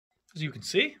As you can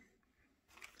see,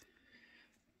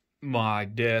 my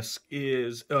desk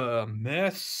is a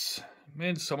mess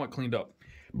and somewhat cleaned up.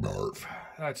 Barf.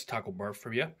 That's taco barf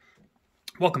for you.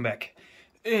 Welcome back.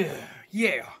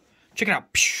 Yeah. Check it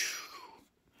out.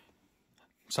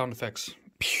 Sound effects.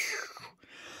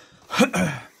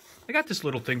 I got this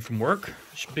little thing from work.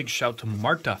 Big shout to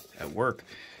Marta at work.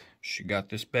 She got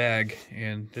this bag,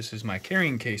 and this is my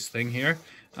carrying case thing here.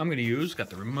 I'm going to use, got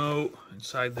the remote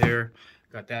inside there.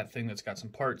 Got that thing that's got some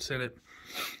parts in it.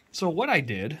 So what I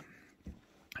did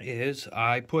is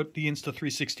I put the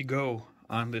Insta360 Go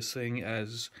on this thing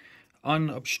as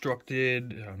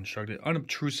unobstructed,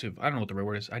 unobtrusive. I don't know what the right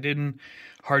word is. I didn't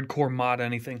hardcore mod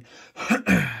anything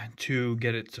to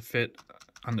get it to fit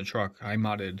on the truck. I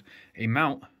modded a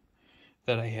mount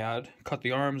that I had, cut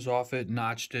the arms off it,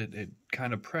 notched it. It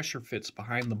kind of pressure fits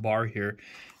behind the bar here.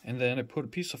 And then I put a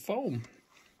piece of foam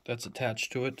that's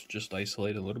attached to it to just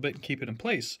isolate it a little bit and keep it in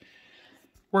place.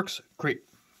 Works great.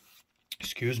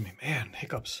 Excuse me, man,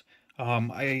 hiccups.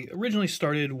 I originally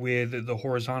started with the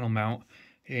horizontal mount,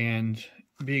 and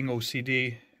being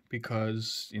OCD,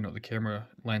 because, you know, the camera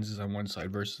lens is on one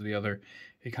side versus the other,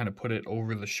 it kind of put it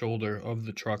over the shoulder of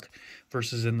the truck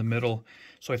versus in the middle.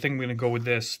 So I think I'm going to go with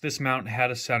this. This mount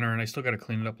had a center, and I still got to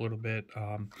clean it up a little bit.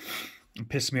 It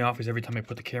pissed me off because every time I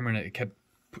put the camera in it, it kept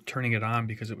turning it on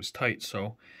because it was tight.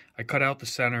 So I cut out the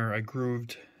center, I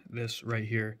grooved this right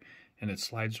here, and it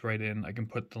slides right in. I can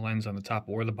put the lens on the top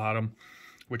or the bottom,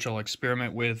 which I'll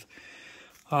experiment with.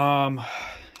 I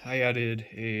added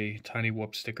a Tiny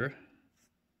Whoop sticker.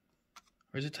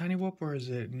 Or is it Tiny Whoop or is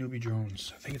it Newbie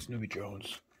Jones? I think it's Newbie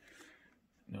Jones.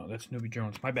 No, that's Newbie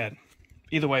Jones. My bad.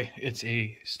 Either way, it's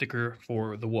a sticker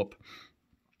for the Whoop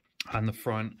on the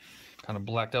front. Kind of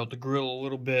blacked out the grill a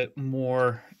little bit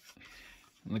more.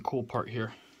 And the cool part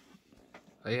here,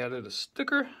 I added a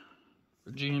sticker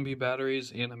for G&B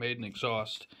batteries, and I made an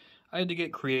exhaust. I had to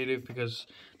get creative because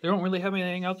they don't really have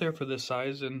anything out there for this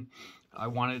size, and I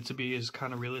wanted it to be as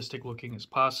kind of realistic looking as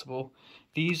possible.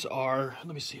 These are,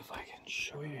 let me see if I can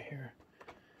show you here.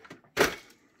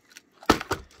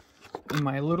 In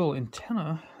my little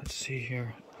antenna, let's see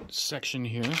here, section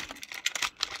here.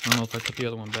 I don't know if I put the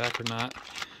other one back or not.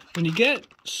 When you get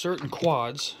certain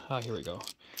quads, here we go.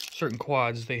 Certain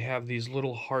quads, they have these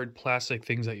little hard plastic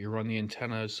things that you run the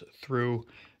antennas through,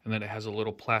 and then it has a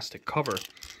little plastic cover.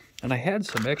 And I had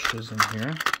some extras in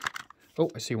here. Oh,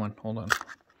 I see one. Hold on.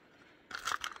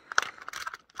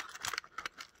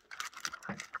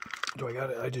 Do I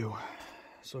got it? I do.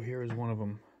 So here is one of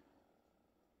them.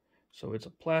 So it's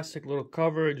a plastic little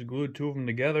cover. I just glued two of them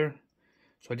together.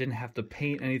 So I didn't have to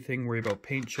paint anything, worry about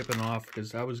paint chipping off,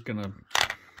 because I was going to...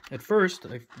 At first,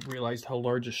 I realized how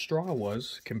large a straw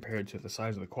was compared to the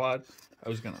size of the quad. I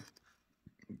was going to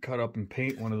cut up and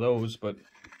paint one of those, but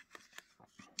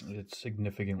it's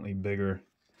significantly bigger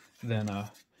than...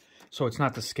 So it's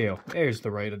not the scale. There's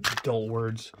the right adult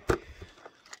words.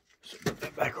 So put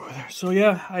that back over there. So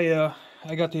yeah,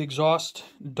 I got the exhaust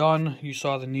done. You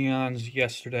saw the neons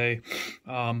yesterday.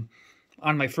 On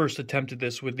my first attempt at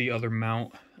this with the other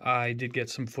mount, I did get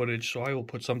some footage, so I will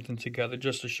put something together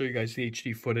just to show you guys the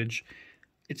HD footage.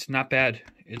 It's not bad.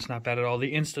 It's not bad at all.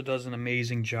 The Insta does an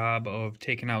amazing job of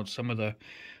taking out some of the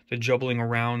jubbling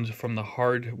around from the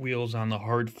hard wheels on the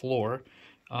hard floor.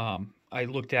 I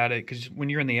looked at it because when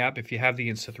you're in the app, if you have the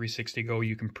Insta360 Go,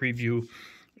 you can preview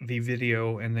the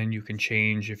video, and then you can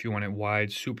change if you want it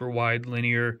wide, super wide,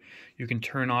 linear. You can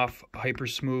turn off hyper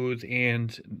smooth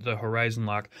and the horizon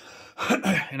lock.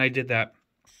 And I did that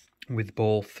with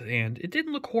both, and it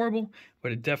didn't look horrible,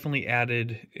 but it definitely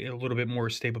added a little bit more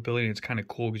stability. And it's kind of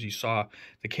cool because you saw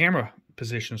the camera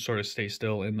position sort of stay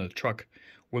still and the truck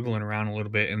wiggling around a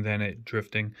little bit and then it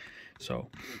drifting. So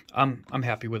I'm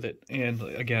happy with it. And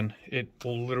again, it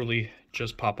will literally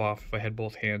just pop off if I had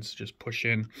both hands, just push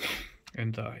in,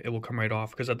 and it will come right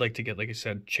off, because I'd like to get, like I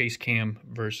said, chase cam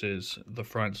versus the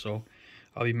front. So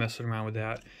I'll be messing around with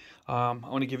that. I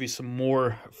want to give you some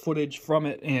more footage from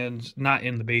it, and not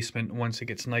in the basement once it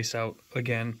gets nice out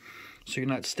again, so you're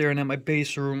not staring at my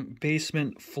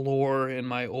basement floor and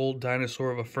my old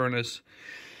dinosaur of a furnace.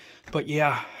 But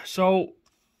yeah, so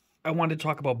I wanted to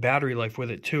talk about battery life with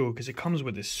it too, because it comes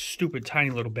with this stupid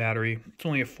tiny little battery. It's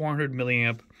only a 400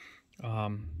 milliamp.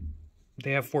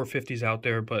 They have 450s out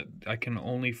there, but I can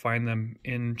only find them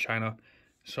in China.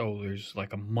 So there's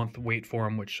like a month wait for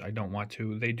them, which I don't want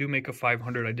to. They do make a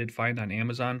 500 I did find on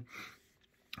Amazon.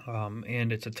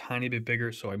 And it's a tiny bit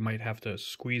bigger, so I might have to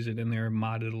squeeze it in there and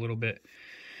mod it a little bit.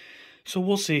 So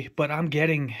we'll see. But I'm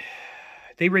getting...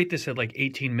 They rate this at like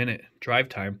 18-minute drive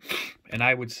time. And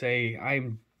I would say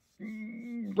I'm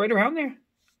right around there.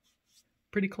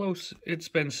 pretty close. It's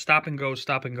been stop and go,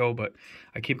 but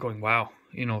I keep going, wow,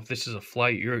 you know, if this is a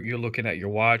flight, you're looking at your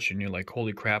watch and you're like,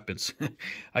 holy crap, it's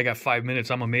I got 5 minutes.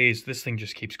 I'm amazed. This thing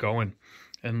just keeps going.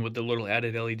 And with the little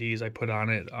added LEDs I put on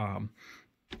it,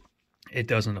 it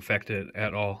doesn't affect it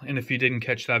at all. And if you didn't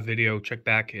catch that video, check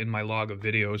back in my log of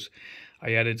videos.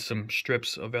 I added some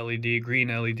strips of LED, green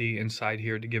LED inside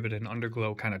here to give it an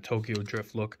underglow kind of Tokyo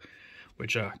Drift look,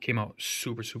 which came out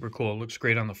super, super cool. It looks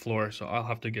great on the floor, so I'll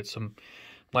have to get some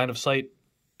line of sight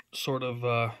sort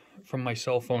of from my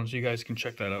cell phone so you guys can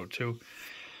check that out too.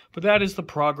 But that is the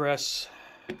progress.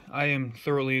 I am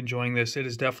thoroughly enjoying this. It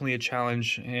is definitely a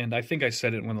challenge, and I think I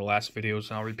said it in one of the last videos,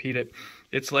 and I'll repeat it.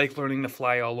 It's like learning to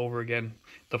fly all over again.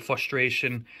 The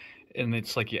frustration, and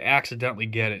it's like you accidentally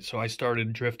get it. So I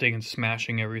started drifting and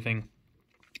smashing everything,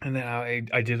 and then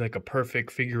I did like a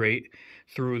perfect figure 8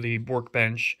 through the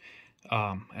workbench,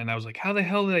 and I was like, how the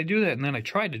hell did I do that? And then I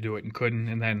tried to do it and couldn't,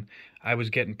 and then I was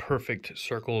getting perfect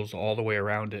circles all the way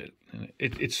around it. And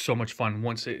it's so much fun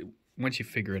once you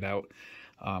figure it out.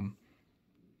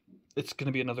 It's going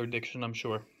to be another addiction, I'm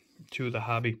sure, to the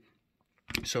hobby.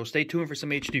 So stay tuned for some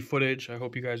HD footage. I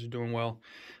hope you guys are doing well.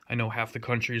 I know half the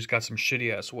country's got some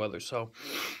shitty-ass weather, so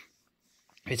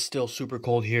it's still super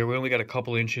cold here. We only got a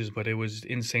couple inches, but it was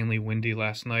insanely windy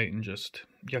last night and just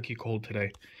yucky cold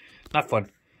today. Not fun.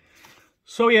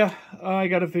 So yeah, I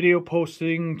got a video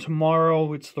posting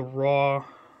tomorrow. It's the raw.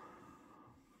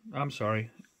 I'm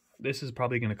sorry. This is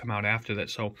probably going to come out after that,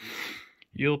 so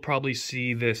you'll probably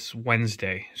see this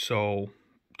Wednesday. So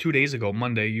 2 days ago,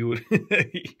 Monday, you would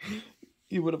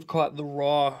you would have caught the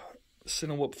raw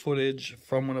Cinewhoop footage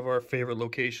from one of our favorite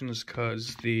locations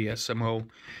because the SMO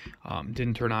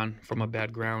didn't turn on from a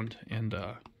bad ground, and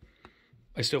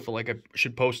I still feel like I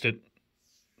should post it.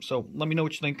 So let me know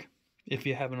what you think if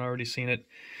you haven't already seen it.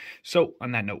 So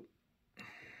on that note,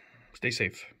 stay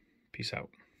safe. Peace out.